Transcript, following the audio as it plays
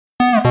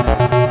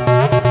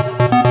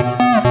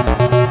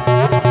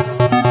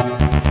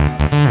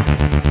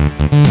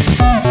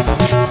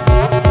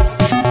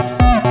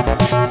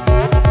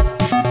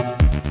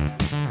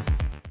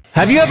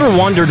Have you ever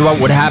wondered what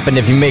would happen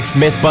if you mixed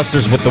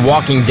Mythbusters with The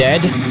Walking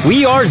Dead?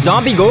 We are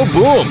Zombie Go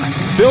Boom,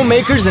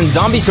 filmmakers and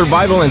zombie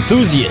survival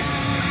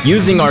enthusiasts.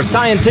 Using our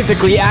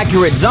scientifically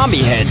accurate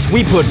zombie heads,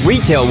 we put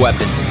retail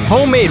weapons,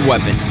 homemade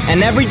weapons,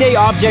 and everyday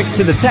objects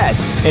to the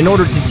test in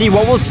order to see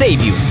what will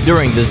save you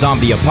during the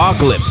zombie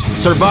apocalypse.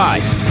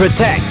 Survive,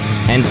 protect,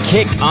 and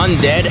kick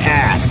undead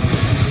ass.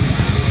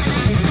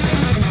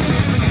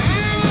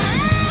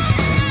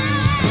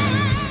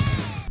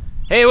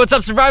 Hey, what's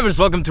up, survivors?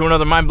 Welcome to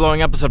another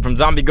mind-blowing episode from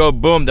Zombie Go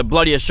Boom, the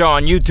bloodiest show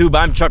on YouTube.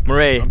 I'm Chuck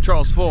Murray. I'm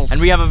Charles Fultz.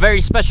 And we have a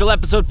very special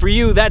episode for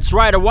you. That's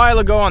right, a while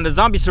ago on the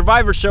Zombie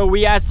Survivor Show,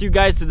 we asked you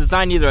guys to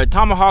design either a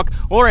tomahawk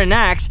or an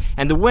axe,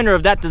 and the winner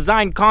of that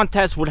design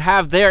contest would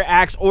have their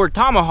axe or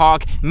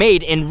tomahawk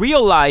made in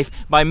real life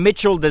by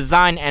Mitchell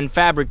Design and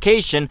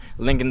Fabrication,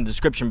 link in the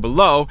description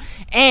below.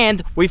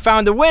 And we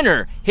found a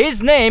winner.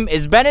 His name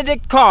is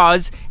Benedict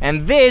Cause,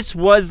 and this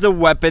was the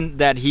weapon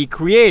that he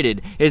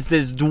created. It's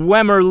this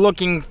Dwemer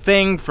looking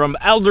thing from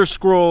Elder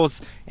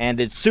Scrolls, and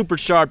it's super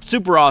sharp,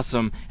 super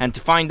awesome. And to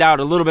find out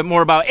a little bit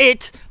more about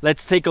it,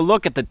 let's take a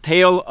look at the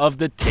tale of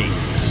the tape.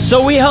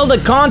 So we held a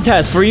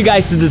contest for you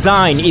guys to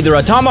design either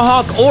a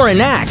tomahawk or an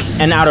axe,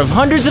 and out of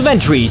hundreds of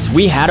entries,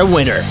 we had a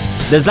winner.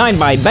 Designed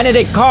by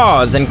Benedict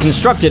Cause and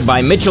constructed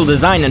by Mitchell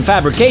Design and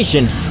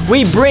Fabrication,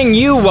 we bring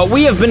you what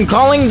we have been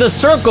calling the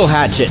Circle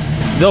Hatchet.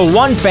 Though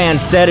one fan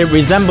said it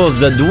resembles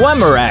the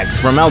Dwemer axe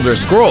from Elder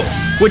Scrolls,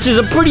 which is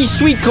a pretty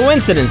sweet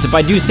coincidence if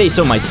I do say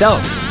so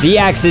myself. The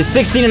axe is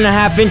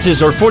 16.5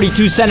 inches or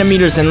 42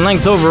 centimeters in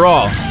length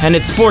overall, and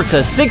it sports a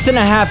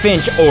 6.5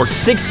 inch or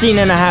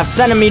 16.5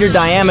 centimeter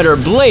diameter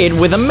blade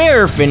with a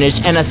mirror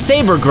finish and a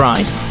saber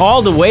grind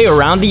all the way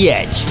around the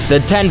edge. The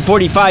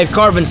 1045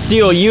 carbon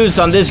steel used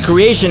on this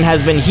creation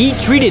has been heat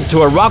treated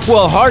to a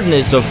Rockwell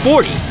hardness of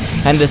 40.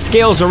 And the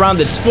scales around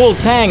its full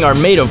tang are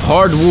made of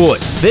hard wood.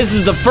 This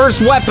is the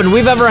first weapon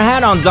we've ever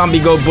had on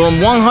Zombie Go Boom,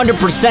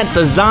 100%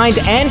 designed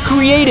and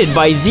created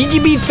by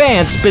ZGB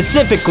fans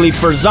specifically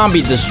for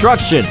zombie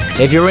destruction.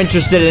 If you're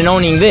interested in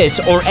owning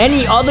this or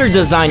any other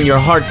design your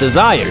heart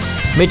desires,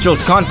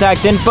 Mitchell's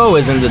contact info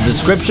is in the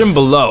description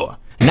below.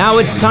 Now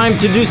it's time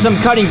to do some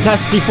cutting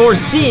tests before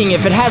seeing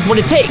if it has what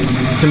it takes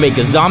to make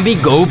a zombie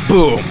go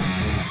boom.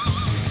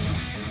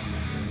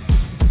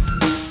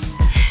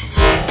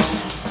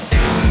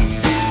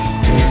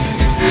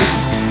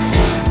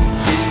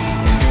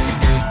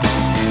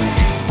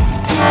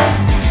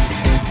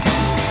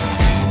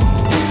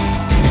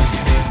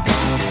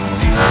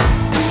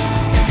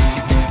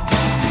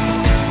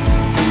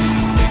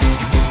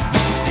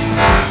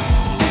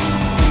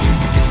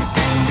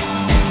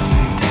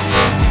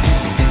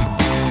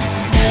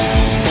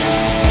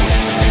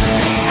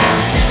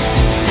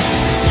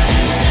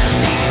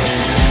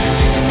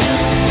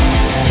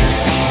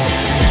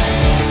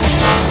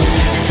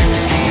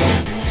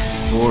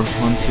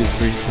 One, two,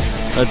 three, four.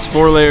 That's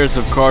 4 layers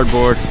of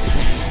cardboard.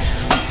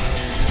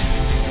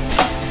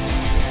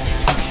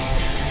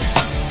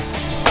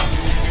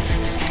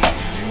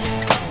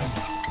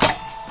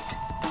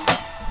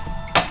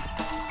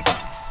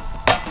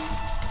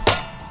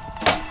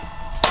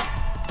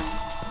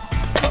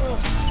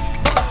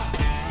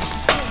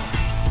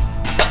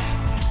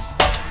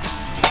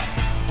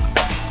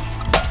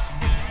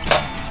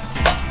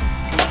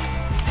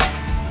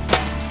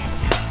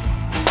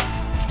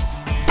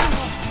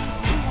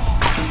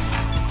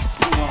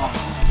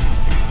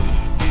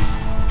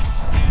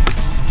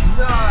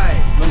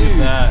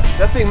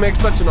 That thing makes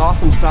such an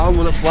awesome sound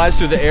when it flies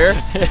through the air.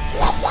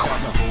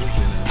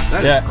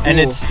 Yeah, cool. And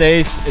it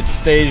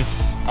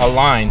stays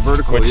aligned,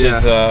 vertical, which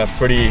is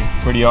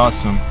pretty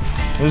awesome.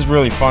 This is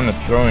really fun at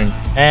throwing,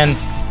 and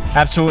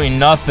absolutely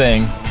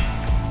nothing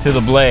to the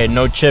blade.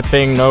 No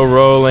chipping, no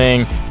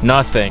rolling,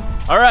 nothing.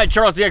 All right,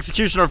 Charles, the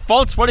Executioner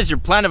Fultz, what is your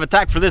plan of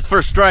attack for this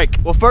first strike?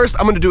 Well, first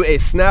I'm going to do a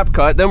snap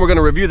cut, then we're going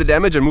to review the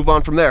damage and move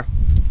on from there.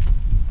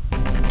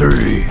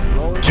 3,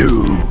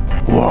 2,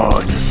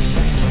 1.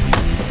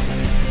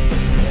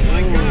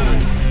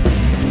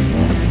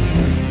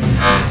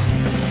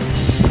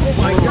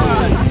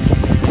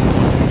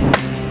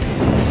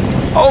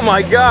 Oh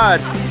my god!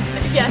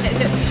 Yeah, it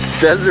hit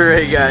me.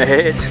 Desiree got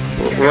hit.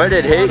 Where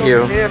did it hit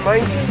you?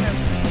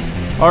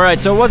 Alright,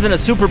 so it wasn't a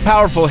super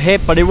powerful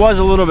hit, but it was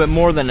a little bit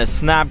more than a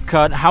snap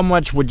cut. How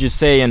much would you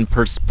say in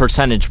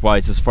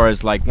percentage-wise, as far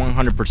as like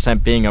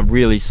 100% being a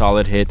really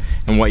solid hit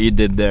and what you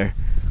did there?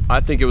 I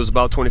think it was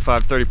about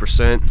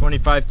 25-30%.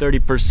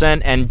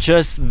 25-30%, and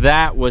just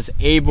that was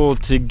able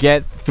to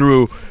get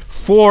through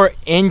 4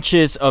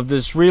 inches of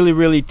this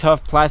really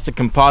tough plastic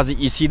composite.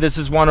 You see, this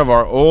is one of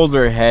our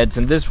older heads,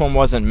 and this one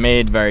wasn't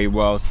made very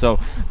well,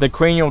 so the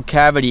cranial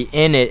cavity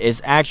in it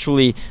is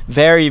actually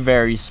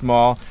very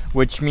small,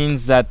 which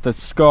means that the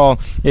skull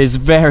is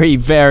very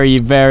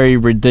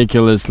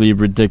ridiculously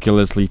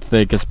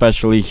thick,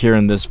 especially here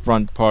in this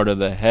front part of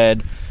the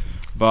head.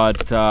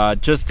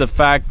 But just the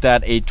fact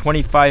that a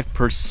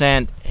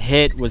 25%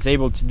 hit was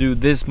able to do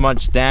this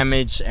much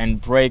damage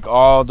and break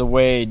all the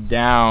way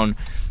down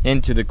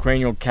into the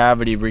cranial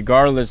cavity,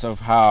 regardless of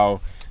how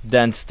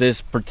dense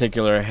this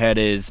particular head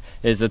is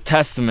a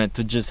testament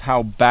to just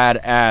how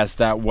badass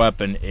that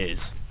weapon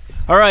is.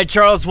 All right,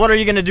 Charles, what are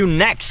you gonna do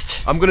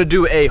next? I'm gonna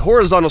do a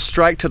horizontal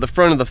strike to the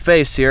front of the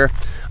face here.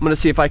 I'm gonna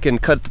see if I can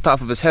cut the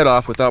top of his head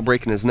off without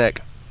breaking his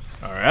neck.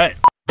 All right.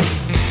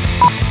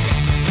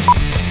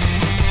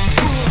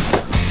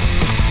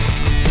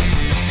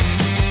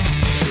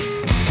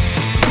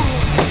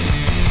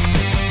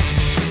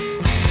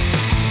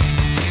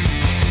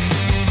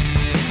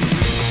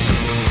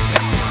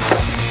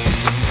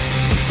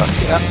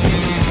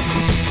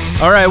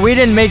 Alright, we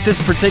didn't make this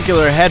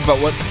particular head, but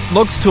what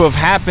looks to have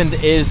happened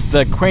is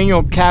the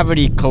cranial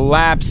cavity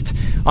collapsed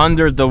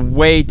under the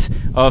weight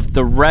of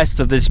the rest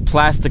of this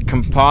plastic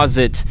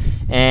composite,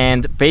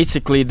 and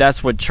basically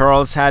that's what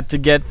Charles had to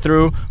get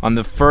through on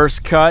the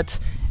first cut,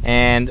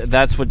 and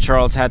that's what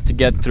Charles had to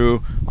get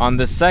through on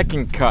the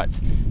second cut.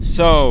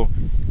 So,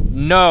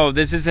 no,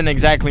 this isn't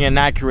exactly an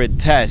accurate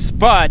test,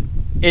 but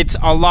it's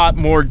a lot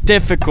more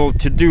difficult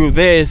to do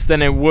this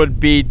than it would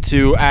be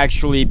to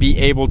actually be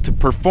able to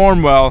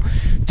perform well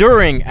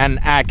during an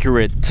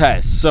accurate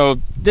test. So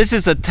this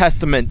is a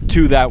testament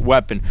to that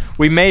weapon.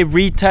 We may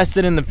retest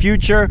it in the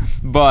future,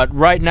 but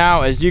right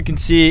now, as you can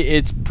see,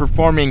 it's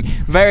performing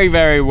very,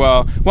 very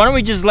well. Why don't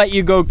we just let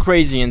you go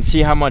crazy and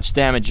see how much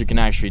damage you can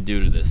actually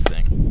do to this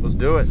thing? Let's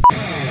do it.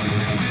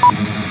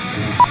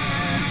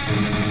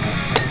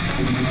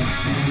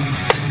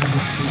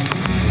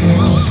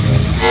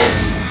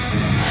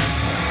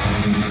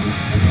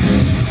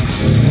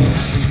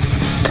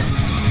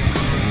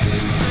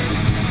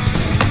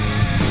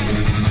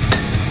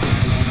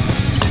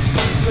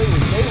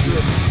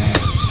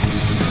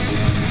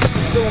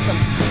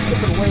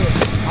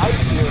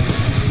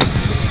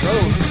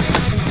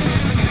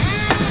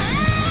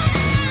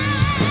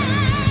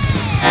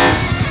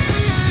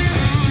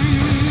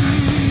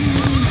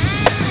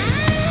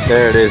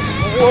 There it is.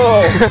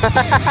 Whoa!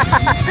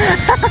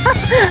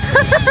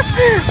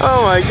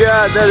 Oh my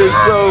god, that is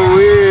so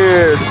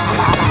weird.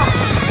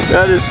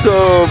 That is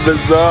so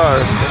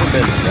bizarre.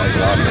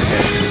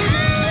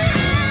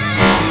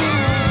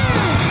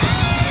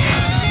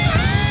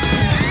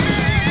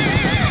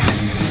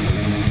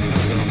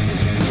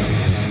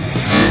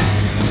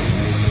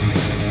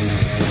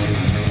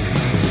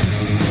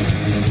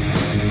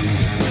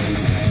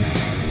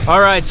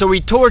 Alright, so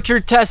we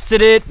torture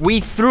tested it, we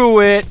threw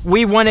it,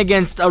 we went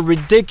against a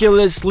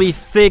ridiculously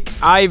thick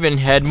Ivan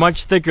head,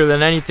 much thicker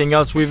than anything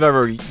else we've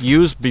ever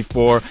used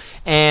before,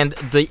 and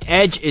the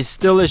edge is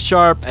still as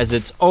sharp as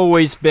it's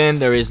always been.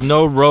 There is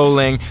no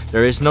rolling,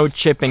 there is no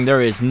chipping,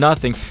 there is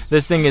nothing.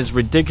 This thing is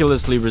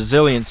ridiculously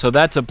resilient, so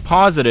that's a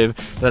positive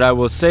that I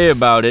will say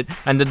about it.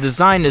 And the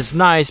design is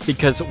nice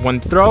because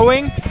when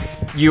throwing,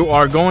 you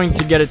are going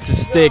to get it to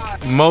stick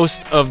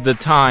most of the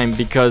time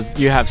because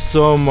you have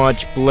so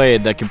much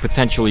blade that can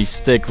potentially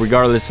stick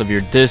regardless of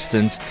your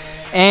distance.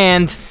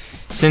 And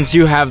since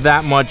you have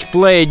that much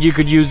blade, you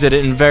could use it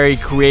in very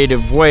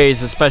creative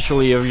ways,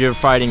 especially if you're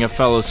fighting a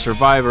fellow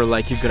survivor.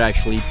 Like, you could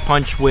actually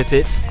punch with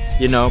it,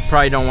 you know.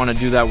 Probably don't want to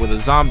do that with a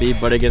zombie,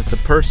 but against a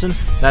person,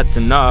 that's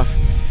enough.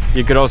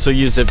 You could also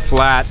use it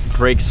flat,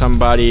 break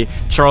somebody.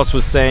 Charles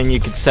was saying you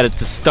could set it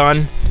to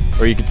stun,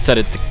 or you could set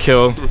it to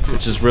kill,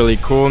 which is really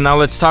cool. Now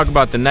let's talk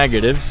about the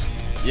negatives.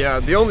 Yeah,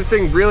 the only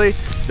thing really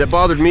that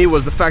bothered me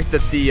was the fact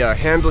that the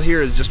handle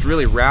here is just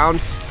really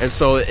round, and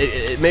so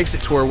it makes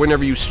it to where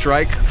whenever you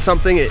strike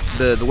something,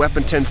 the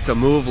weapon tends to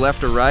move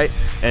left or right,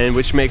 and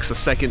which makes a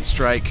second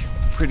strike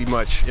pretty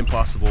much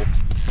impossible.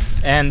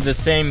 And the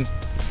same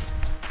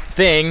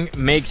thing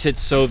makes it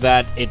so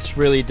that it's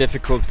really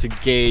difficult to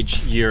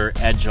gauge your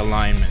edge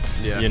alignment.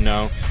 Yeah. You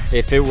know,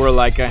 if it were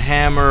like a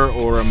hammer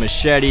or a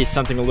machete,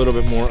 something a little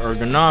bit more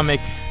ergonomic,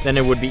 then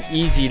it would be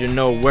easy to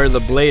know where the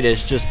blade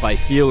is just by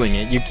feeling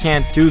it. You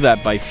can't do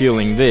that by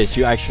feeling this.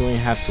 You actually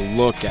have to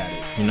look at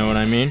it. You know what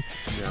I mean?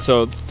 Yeah.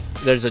 So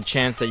there's a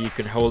chance that you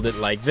could hold it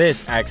like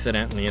this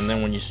accidentally, and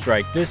then when you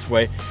strike this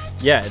way,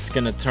 yeah, it's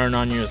gonna turn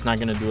on you. It's not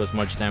gonna do as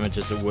much damage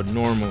as it would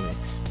normally.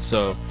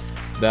 So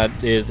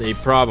that is a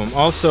problem.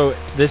 Also,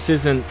 this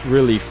isn't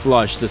really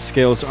flush. The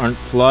scales aren't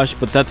flush,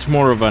 but that's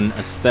more of an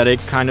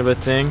aesthetic kind of a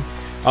thing.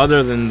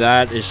 Other than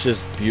that, it's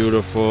just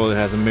beautiful. It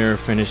has a mirror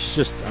finish. It's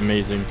just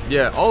amazing.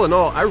 Yeah, all in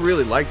all, I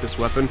really like this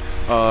weapon.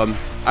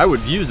 I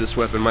would use this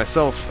weapon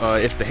myself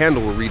if the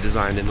handle were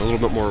redesigned and a little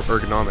bit more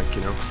ergonomic,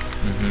 you know.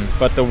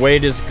 But the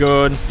weight is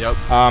good. Yep.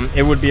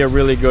 It would be a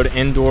really good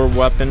indoor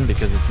weapon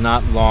because it's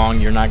not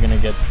long. You're not gonna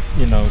get,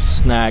 you know,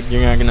 snagged.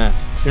 You're not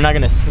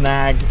gonna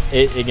snag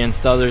it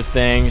against other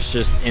things,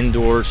 just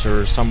indoors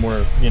or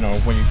somewhere, you know,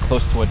 when you're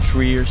close to a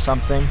tree or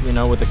something. You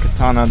know, with a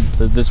katana,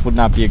 this would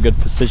not be a good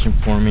position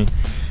for me.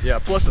 Yeah,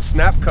 plus a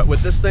snap cut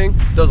with this thing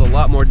does a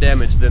lot more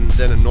damage than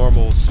a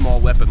normal small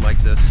weapon like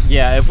this.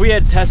 Yeah, if we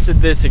had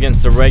tested this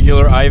against the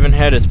regular Ivan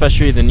head,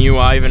 especially the new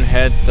Ivan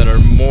heads that are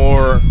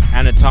more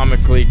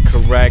anatomically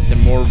correct and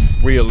more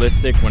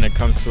realistic when it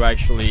comes to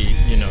actually,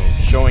 you know,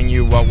 showing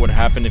you what would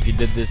happen if you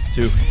did this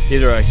to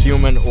either a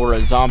human or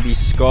a zombie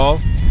skull,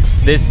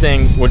 this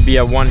thing would be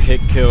a one-hit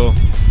kill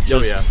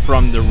just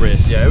from the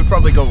wrist. Yeah, it would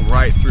probably go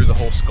right through the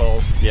whole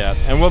skull. Yeah,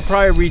 and we'll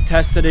probably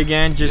retest it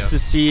again just to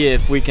see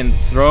if we can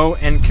throw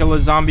and kill a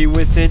zombie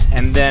with it,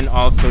 and then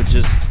also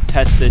just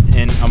test it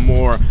in a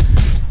more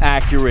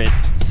accurate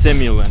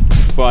simulant.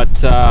 But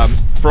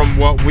from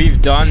what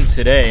we've done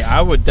today,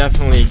 I would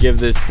definitely give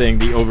this thing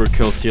the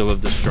overkill seal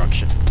of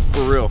destruction.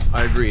 For real,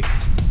 I agree.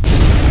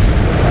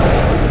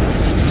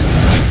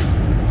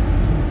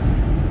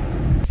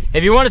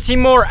 If you want to see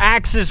more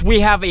axes, we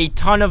have a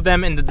ton of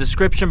them in the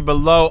description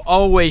below.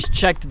 Always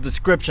check the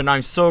description.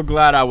 I'm so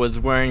glad I was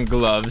wearing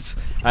gloves.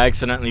 I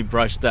accidentally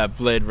brushed that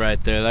blade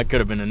right there. That could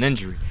have been an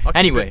injury.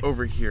 Anyway,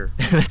 over here.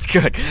 That's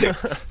good.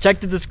 Check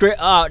the description.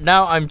 Oh,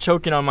 now I'm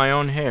choking on my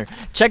own hair.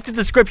 Check the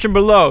description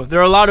below. There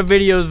are a lot of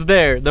videos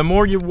there. The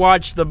more you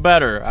watch, the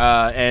better.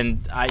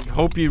 And I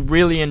hope you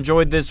really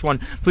enjoyed this one.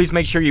 Please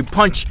make sure you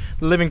punch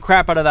the living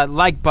crap out of that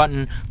like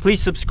button. Please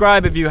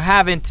subscribe if you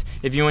haven't.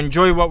 If you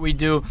enjoy what we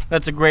do,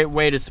 that's a great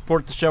way to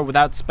support the show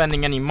without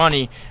spending any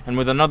money. And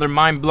with another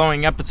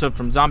mind-blowing episode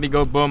from Zombie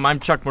Go Boom, I'm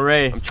Chuck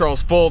Murray. I'm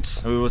Charles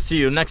Foltz. And we will see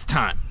you next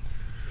time.